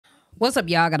What's up,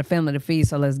 y'all? I got a family to feed,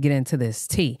 so let's get into this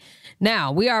tea.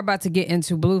 Now, we are about to get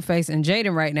into Blueface and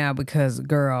Jaidyn right now because,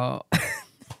 girl,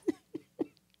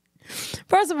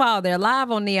 first of all, they're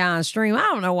live on Neon Stream. I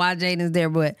don't know why Jaidyn's there,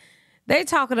 but they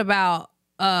talking about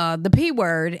the P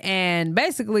word, and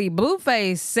basically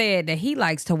Blueface said that he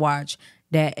likes to watch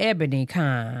that ebony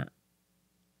kind.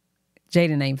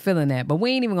 Jaidyn ain't feeling that, but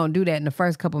we ain't even gonna do that in the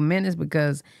first couple minutes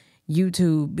because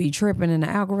YouTube be tripping in the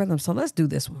algorithm. So let's do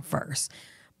this one first.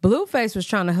 Blueface was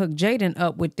trying to hook Jaidyn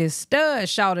up with this stud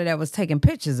shouter that was taking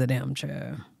pictures of them,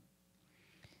 child.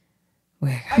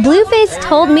 Blueface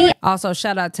told me. Also,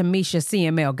 shout out to Misha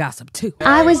CML Gossip too.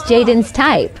 I was Jaidyn's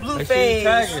type.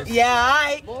 Blueface. Yeah,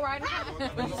 I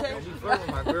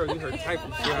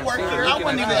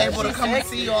wasn't even able to come and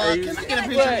see y'all. Can I get a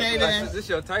picture of Jaidyn? This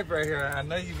your type right here. I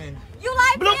know you've been. You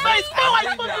like Blueface? Oh,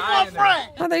 I put me for a friend.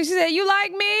 I think she said, you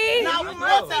like me? Now, one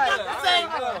thing I can say,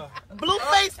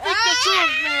 Blueface speak the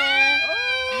truth, man.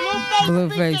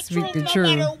 Blueface speak the truth.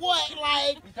 No matter what,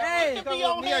 like, hey, it be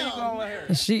on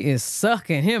him. She is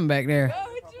sucking him back there.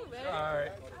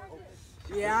 Alright.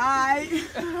 Yeah, You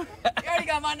already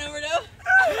got my number though.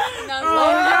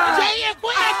 Jaidyn,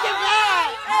 quit acting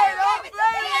bad. Hey, don't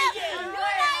play it.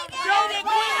 Jaidyn,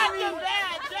 quit acting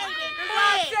bad. Jaidyn,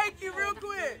 I'll take you real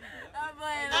quick. I'm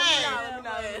playing.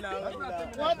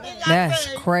 One thing I That's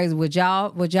say, crazy. Would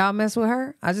y'all mess with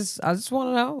her? I just want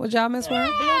to know. Would y'all mess with her?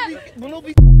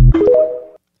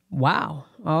 Wow.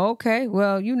 Okay.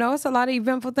 Well, you know, it's a lot of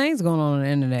eventful things going on the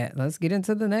internet. Let's get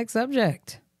into the next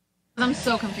subject. I'm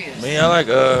so confused. Man, I like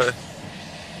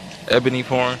ebony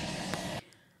porn.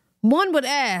 One would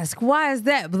ask, why is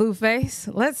that, Blueface?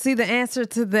 Let's see the answer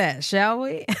to that, shall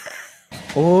we?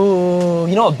 Oh,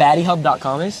 you know what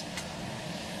baddiehub.com is?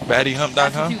 Baddiehump.com?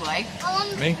 That's what you like?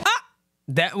 Me?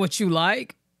 That what you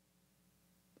like?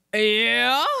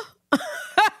 Yeah.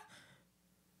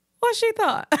 What she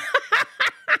thought?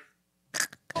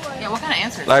 Yeah, what kind of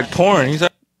answer? Like porn. He's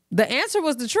like, The answer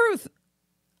was the truth.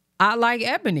 I like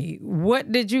ebony.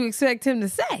 What did you expect him to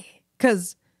say?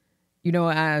 Because, you know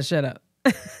what, shut up.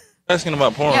 asking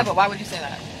about porn. Yeah, but why would you say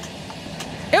that?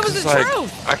 It was the like,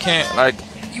 truth. I can't like.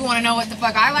 You want to know what the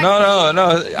fuck I like? No.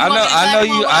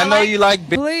 I know you like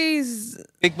Please.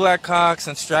 big black cocks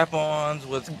and strap-ons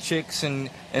with chicks and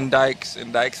dykes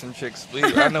and chicks.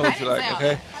 Please, I know what you like,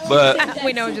 okay? But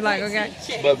We know what you like, okay?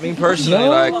 but me personally,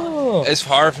 like, it's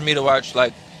hard for me to watch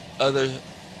like other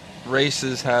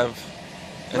races have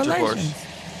intercourse. Relations.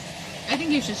 I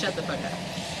think you should shut the fuck up.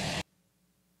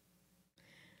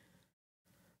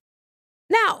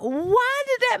 Now, why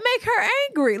did that make her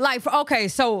angry? Like, okay,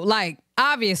 so like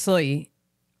obviously,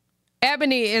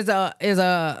 ebony is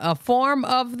a form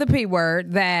of the P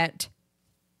word that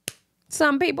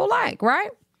some people like, right?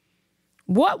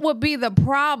 What would be the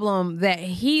problem that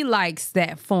he likes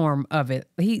that form of it?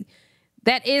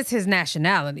 That is his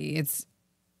nationality.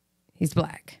 He's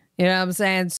black. You know what I'm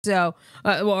saying? So,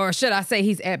 or should I say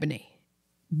he's ebony?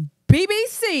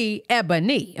 BBC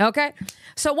ebony, okay?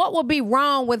 So what would be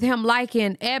wrong with him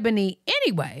liking ebony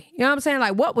anyway? You know what I'm saying?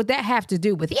 Like, what would that have to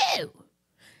do with you?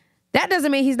 That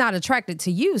doesn't mean he's not attracted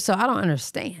to you, so I don't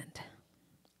understand.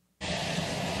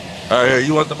 All right,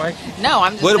 you want the mic? No,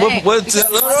 I'm just saying. Tell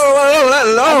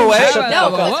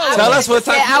us what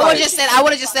type. I would have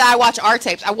just said I watch R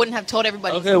tapes. I wouldn't have told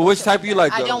everybody. Okay, which type you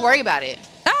like? I Though? don't worry about it.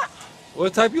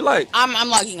 What type you like? I'm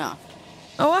logging off.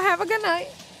 Oh, well, have a good night.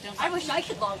 I wish I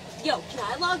could log. Yo, can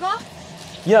I log off?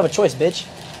 You have a choice, bitch.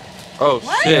 Oh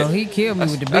shit! Yo, he killed me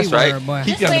with the That's B right. word, boy.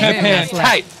 He got pimp hand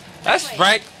tight. That's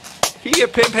right. He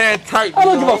get pimp hand tight. I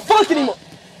don't give a fuck anymore.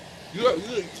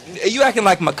 You acting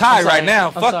like Makai right now.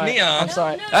 I'm Fuck sorry. Neon. I'm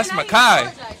sorry. That's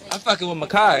Makai. I'm fucking with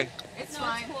Makai. It's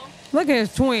fine. Look at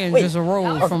his twin just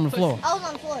roll from the floor. I was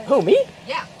on the floor. Who, me?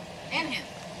 Yeah, and him.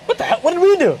 What the hell? What did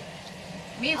we do?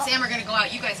 Me and Sam are gonna go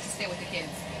out. You guys can stay with the kids.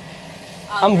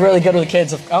 I'm really good with the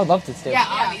kids. I would love to stay. Yeah,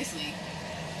 obviously.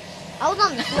 I was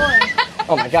on the floor.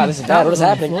 Oh my god, this is bad. What is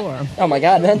happening? Oh my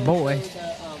god, man. Boy.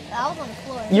 I was on the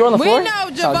floor. You're on the We floor? know,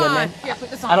 It's all good, Javon. man. Here, put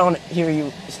this on. I don't want to hear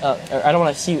you. I don't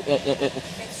want to see you. I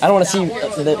don't want to see you. I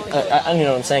don't know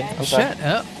what I'm saying. I'm sorry. Shut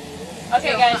up.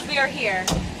 Okay, guys, we are here.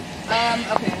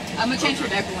 Okay. I'm gonna change your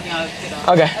diaper when y'all get off.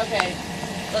 Okay. Okay.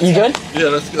 You good? Yeah,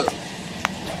 let's go.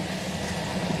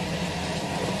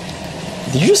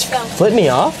 Did you just flip me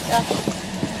off?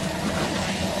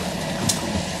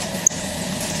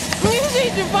 You see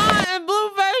Javon and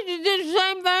Blueface, you did the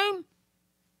same thing?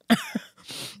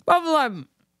 Both of them.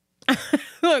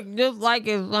 Look, just like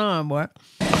his son, boy.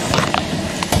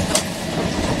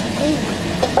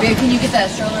 Babe, can you get that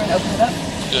stroller and open it up?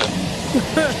 Yeah.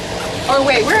 Or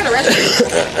wait, we're in a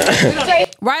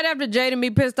restaurant. Right after Jaidyn be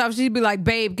pissed off, she'd be like,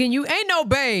 babe, can you? Ain't no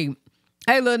babe.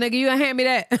 Hey, little nigga, you gonna hand me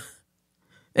that? You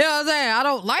know what I'm saying? I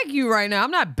don't like you right now.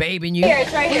 I'm not babing you. Here,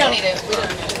 it's right here. We don't need it. We don't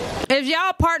need it. Is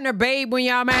y'all partner babe when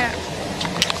y'all mad?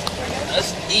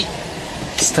 Let's eat.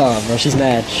 Stop, bro. She's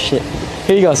mad. Shit.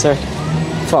 Here you go, sir.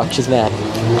 Fuck, she's mad.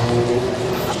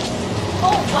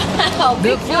 Oh, wow.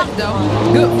 Good foot, though.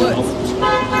 Good foot.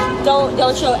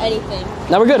 Don't show anything.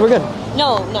 No, we're good. We're good.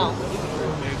 No.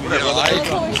 Like,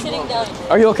 Until we're sitting down.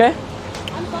 Are you okay? I'm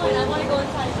fine. I want to go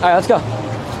inside. All right, let's go.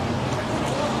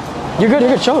 You're good.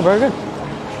 You're good. Show it, bro. You're good.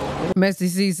 Messy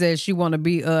C says she want to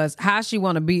be us. How she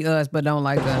want to be us, but don't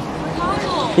like us?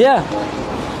 Donald. Yeah.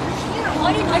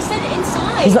 I said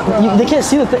inside. He's not, they can't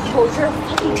see the thing. Oh, you're a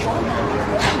fucking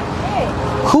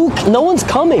dumbass. No one's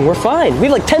coming. We're fine. We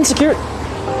have like 10 security.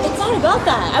 It's not about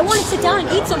that. I want to sit down and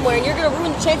eat somewhere, and you're gonna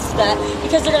ruin the chances of that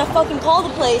because they're gonna fucking call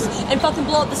the place and fucking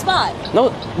blow up the spot.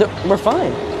 No, we're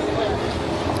fine.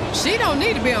 She don't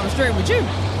need to be on the street with you,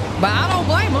 but I don't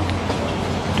blame her.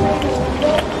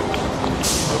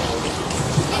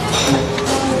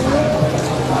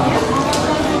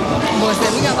 Boy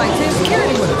said we got like 10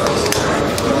 security with us.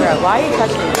 Bro, why are you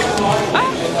touching me?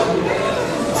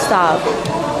 Stop.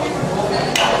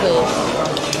 Please.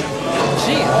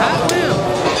 She is hot with him.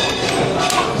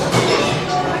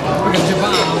 Look at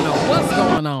Javon, don't know what's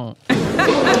going on.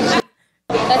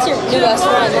 That's your new best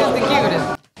friend. Javon is the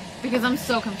cutest. Because I'm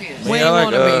so confused. Where you yeah,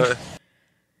 want to like, be?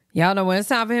 Y'all know when it's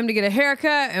time for him to get a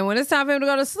haircut and when it's time for him to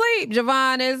go to sleep,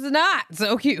 Javon is not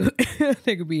so cute.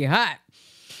 Nigga be hot.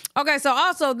 Okay, so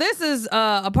also this is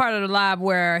a part of the live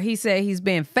where he said he's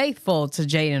being faithful to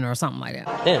Jaidyn or something like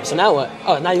that. Damn, so now what?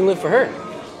 Oh, now you live for her.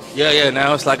 yeah,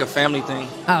 now it's like a family thing.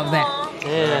 Oh, that.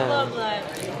 Damn. I love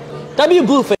that. W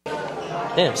Blueface.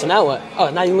 Damn, so now what? Oh,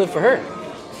 now you live for her.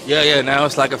 Yeah, now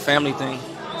it's like a family thing.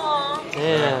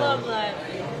 Damn. I love that.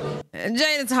 And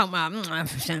Jaidyn's talking about,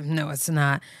 no, it's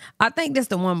not. I think that's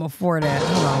the one before that.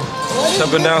 Hold It's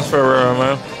up and down for real,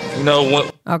 man. You know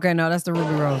what? on. Okay, no, that's the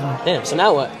Ruby Rose one. Damn, so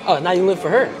now what? Oh, now you live for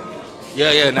her.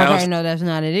 Yeah, now Okay, no, that's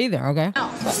not it either. Okay.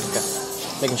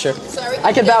 Okay. Making sure. everything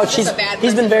I can he does vouch. is just a bad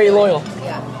He's been person. very loyal.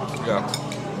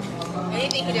 yeah.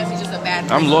 Anything he does, he's just a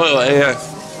bad I'm loyal,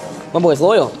 AF. My boy's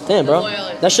loyal. Damn, bro.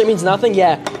 Loyal. That shit means nothing?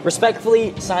 Yeah.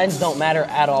 Respectfully, signs don't matter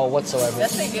at all whatsoever.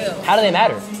 Yes, they do. How do they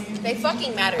matter? They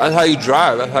fucking matter. That's how you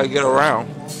drive. That's how you get around.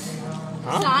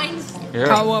 Signs. Yeah.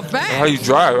 Oh, well, That's how fact. you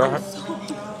drive, right?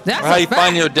 That's That's how a you fact.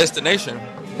 find your destination.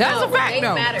 That's No, a fact, they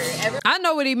though. matter. I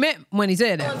know what he meant when he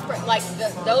said that. Everyone's like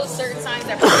those certain signs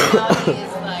that personality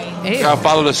is like. You gotta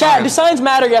follow the Chat, do signs. signs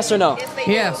matter, yes or no? Yes, they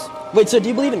do. Yes. Wait, so do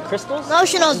you believe in crystals?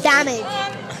 Emotional damage.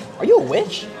 Are you a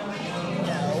witch?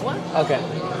 Okay.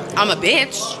 I'm a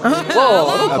bitch. Whoa.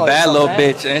 don't call A bad yourself little that.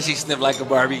 bitch, and she sniffed like a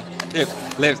Barbie.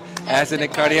 Lips, ass in the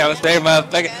cardio, stay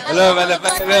motherfucker. I love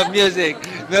motherfucker. Love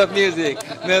music. Love music.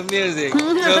 Love music.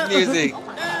 Love music.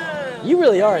 You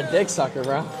really are a dick sucker,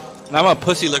 bro. And I'm a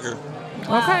pussy licker.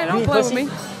 Okay, don't You play with pussy. me.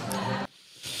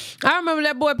 I remember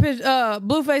that boy pissed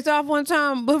Blueface off one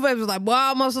time. Blueface was like, boy, I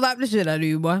almost slapped the shit out of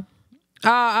you, boy.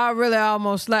 I really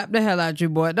almost slapped the hell out of you,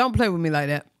 boy. Don't play with me like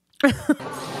that.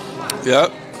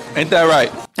 Yep. Ain't that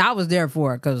right? I was there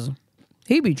for it, because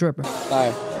he be tripping. All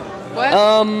right. What?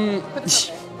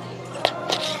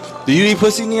 Do you eat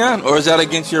pussy, Neon? Or is that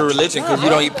against your religion because you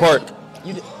don't eat pork?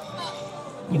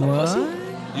 What?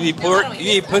 You eat pork?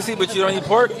 You eat pussy, but you don't eat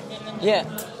pork? Yeah.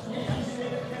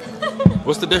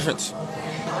 What's the difference?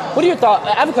 What are your thoughts?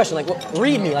 I have a question. Like,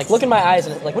 read me. Like, look in my eyes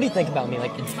and like, what do you think about me?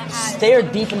 Like, stare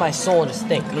deep in my soul and just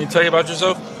think. Let me tell you about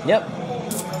yourself. Yep.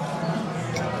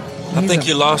 I think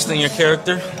you're lost in your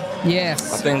character. I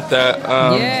Yes. think that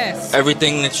Yes.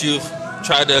 everything that you've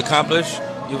tried to accomplish,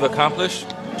 you've accomplished.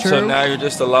 So True. now you're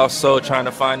just a lost soul trying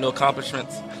to find new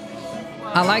accomplishments.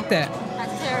 I like that.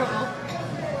 That's terrible.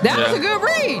 That Yeah. was a good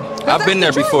read. 'Cause I've that's been the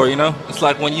there truth. before, you know? It's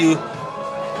like when you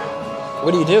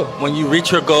What do you do?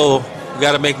 reach your goal, you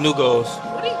gotta make new goals.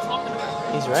 What are you talking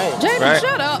about? He's right. Jaidyn, Right?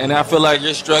 shut up. And I feel like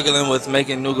you're struggling with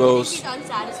making new goals. He's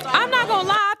unsatisfied. I'm not gonna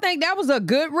lie, I think that was a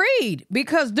good read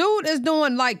because dude is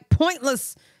doing like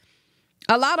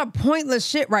a lot of pointless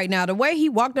shit right now. The way he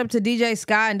walked up to DJ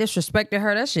Sky and disrespected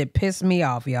her, that shit pissed me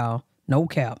off, y'all. No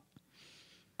cap.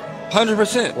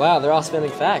 100%. Wow, they're all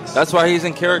spending facts. That's why he's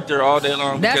in character all day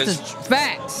long, That's because the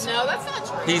facts. No, that's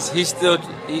not true. he's still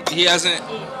he hasn't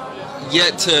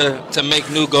yet to make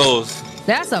new goals.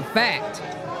 That's a fact.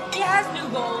 He has new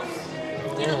goals.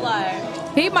 He's a liar.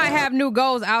 He might have new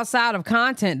goals outside of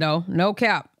content, though. No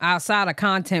cap. Outside of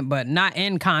content, but not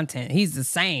in content. He's the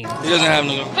same. He doesn't have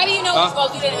new. How do you know which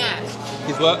goals you didn't ask?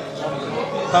 He's what?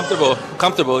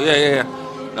 Comfortable. Yeah.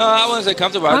 No, I wouldn't say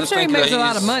comfortable. I I'm just sure he think makes that a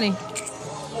lot of money.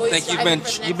 I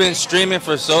think you've been streaming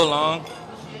for so long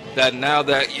that now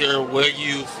that you're where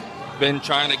you've been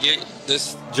trying to get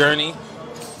this journey,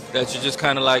 that you're just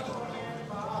kind of like,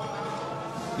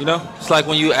 you know, it's like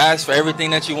when you ask for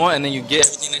everything that you want and then you get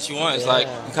everything that you want. It's like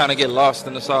you kind of get lost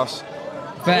in the sauce.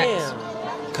 Facts.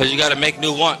 Because you got to make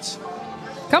new wants.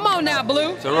 Come on now,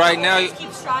 Blue. So right now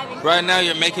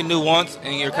you're making new wants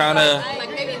and you're kind of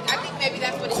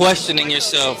questioning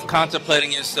yourself,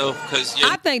 contemplating yourself. Because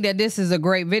I think that this is a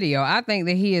great video. I think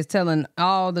that he is telling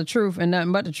all the truth and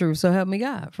nothing but the truth. So help me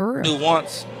God, for real. new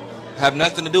wants have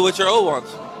nothing to do with your old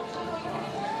wants.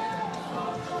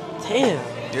 Damn.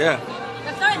 Yeah.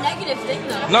 That's not a negative thing,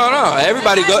 though. No.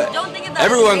 Everybody Don't think of that as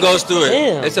Everyone a goes through it.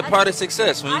 Damn. It's a part of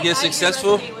success. When you get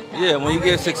successful, when you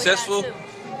get successful,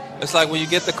 it's like when you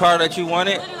get the car that you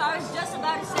wanted. Literally, I was just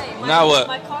about to say. Now what?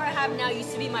 My car I have now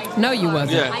used to be my dream No, you car.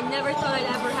 wasn't. Yeah. I never thought I'd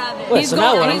ever have it. Wait, He's so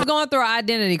now going, what? he's going through an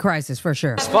identity crisis for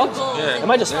sure. It's fucked? Yeah. Am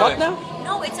I just fucked now?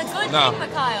 No, it's a good No. thing,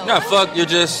 Mikhail. No, fuck. You're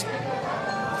just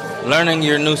learning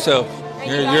your new self.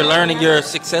 You're learning your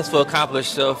successful,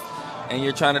 accomplished self, and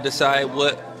you're trying to decide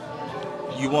what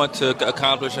you want to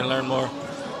accomplish and learn more.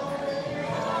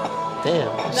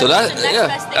 Damn. So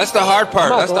that's the hard part.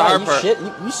 That's the hard part.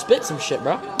 You spit some shit,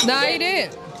 bro. Nah, he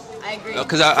did. I agree.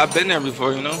 Because I've been there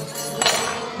before, you know.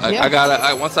 Like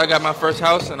Yeah. once I got my first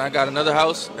house, and I got another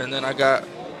house, and then I got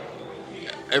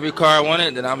every car I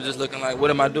wanted. Then I'm just looking like, what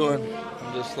am I doing?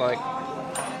 I'm just like,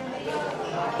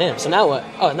 Damn. So now what?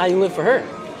 Oh, now you live for her.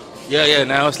 yeah.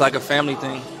 Now it's like a family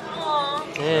thing. Aw,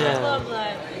 I Damn. love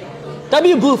that.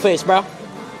 W Blueface, bro.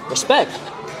 Respect.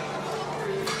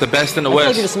 The best in the I feel like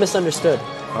West. you're just misunderstood.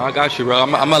 Oh, I got you, bro.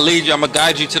 I'm gonna lead you. I'm gonna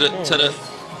guide you to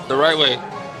the right way.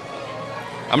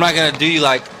 I'm not gonna do you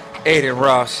like Aiden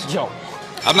Ross. Yo.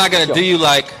 I'm not gonna do you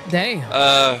like Damn.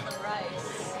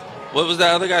 what was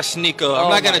that other guy? Sneeko. I'm Oh,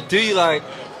 not gonna do you like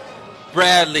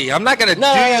Bradley. I'm not gonna do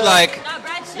you like. Not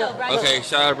Brad Chill, Brad Okay, Chill.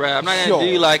 shout out Brad. I'm not gonna do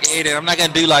you like Aiden. I'm not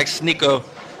gonna do you like Sneeko.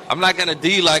 I'm not gonna do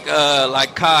you like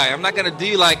Kai. I'm not gonna do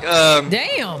you like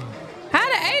Damn. How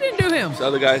did Aiden do him? the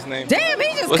other guy's name. Damn, he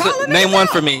just What's calling the name us one out.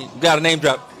 for me? You got a name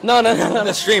drop. No. For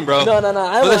the stream, bro. No. I For don't the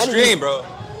I didn't- stream, bro.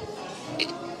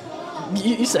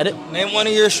 You said it. Name one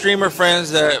of your streamer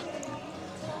friends that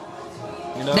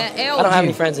you know That I don't have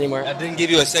any LG. friends anymore. that didn't give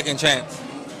you a second chance.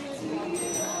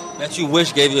 That you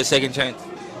wish gave you a second chance.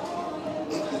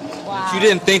 That you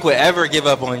didn't think would ever give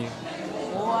up on you.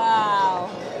 Wow.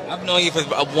 I've known you for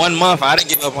 1 month. I didn't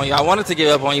give up on you. I wanted to give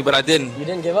up on you, but I didn't. You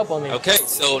didn't give up on me. Okay,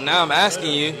 so now I'm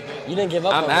asking you. You didn't give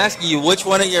up on I'm me. asking you which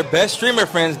one of your best streamer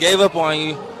friends gave up on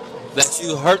you that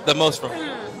you hurt the most from.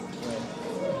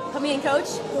 Put me in, coach.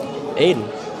 Aiden.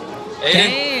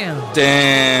 Aiden?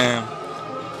 Damn.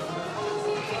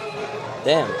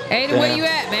 Damn. Aiden, where you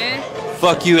at, man?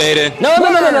 Fuck you, Aiden. No. L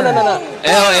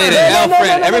Aiden, L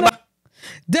friend. Everybody.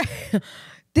 Damn.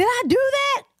 Did I do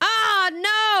that? Ah,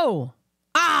 no.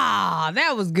 Ah,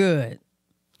 that was good.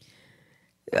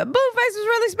 Blueface was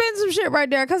really spitting some shit right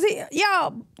there, cause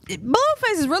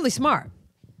Blueface is really smart.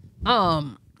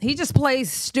 He just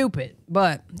plays stupid,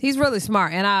 but he's really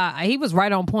smart, and he was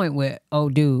right on point with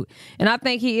old dude, and I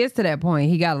think he is to that point.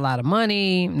 He got a lot of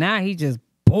money now. He's just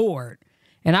bored,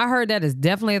 and I heard that is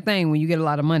definitely a thing when you get a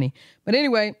lot of money. But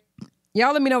anyway,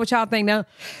 y'all let me know what y'all think down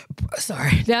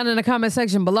in the comment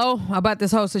section below about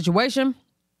this whole situation.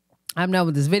 I'm done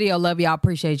with this video. Love y'all.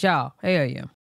 Appreciate y'all. Hell yeah.